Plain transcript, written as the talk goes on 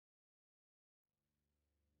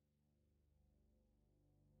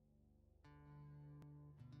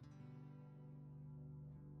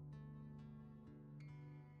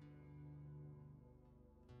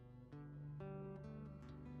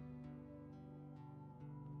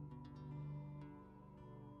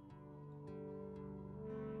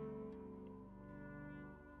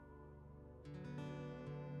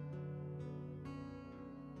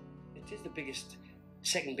It is the biggest,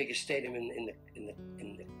 second biggest stadium in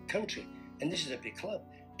the country, and this is a big club.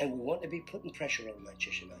 And we want to be putting pressure on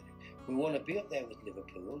Manchester United. We want to be up there with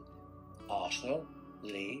Liverpool, Arsenal,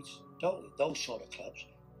 Leeds, don't we? Those sort of clubs,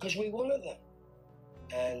 because we're one of them.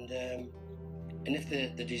 And if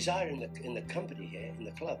the desire in the company here, in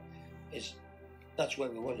the club, is that's where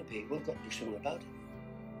we want to be, we've got to do something about it.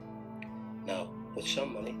 Now, with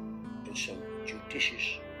some money and some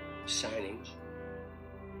judicious signings,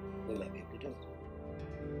 we might be able to do it.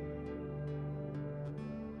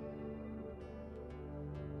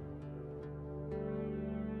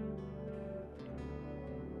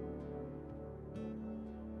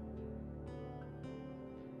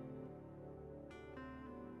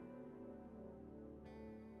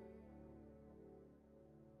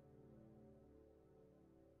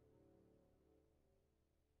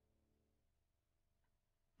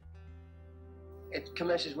 It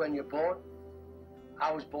commences when you're born.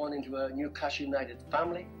 I was born into a Newcastle United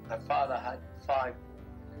family. My father had 5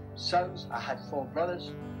 sons. I had 4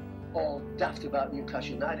 brothers, all daft about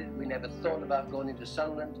Newcastle United. We never thought about going into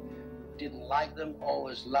Sunderland. Didn't like them,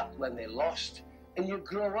 always laughed when they lost. And you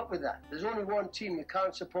grow up with that. There's only one team. You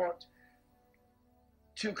can't support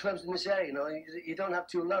 2 clubs in this area, you know. You don't have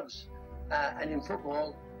 2 loves. And in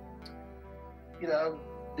football, you know,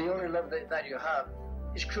 the only love that you have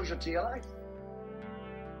is crucial to your life.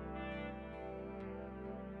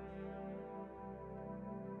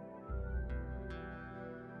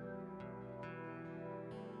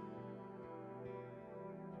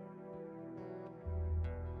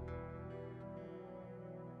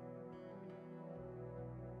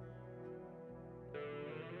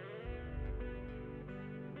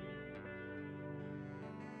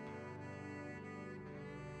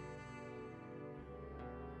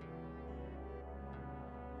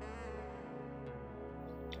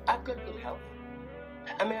 I've got good health.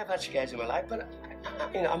 I mean, I've had scares in my life, but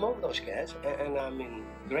you know, I'm over those scares, and I'm in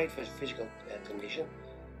great physical condition.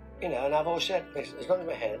 You know, and I've always said, as long as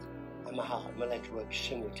my head and my heart and my legs work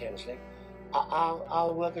simultaneously,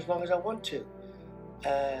 I'll work as long as I want to.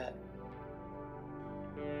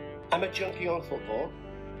 I'm a junkie on football.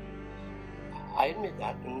 I admit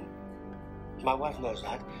that, and my wife knows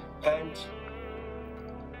that, and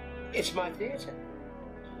it's my theatre.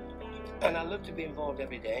 And I love to be involved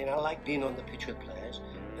every day, and I like being on the pitch with players.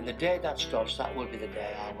 And the day that stops, that will be the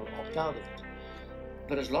day I will opt out of it.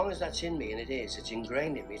 But as long as that's in me, and it's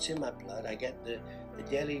ingrained in me, it's in my blood, I get the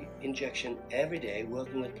daily injection every day,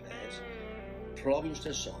 working with players, problems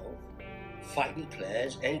to solve, fighting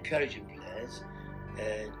players, encouraging players.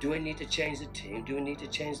 Do I need to change the team? Do I need to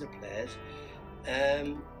change the players?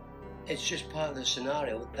 It's just part of the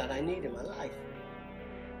scenario that I need in my life.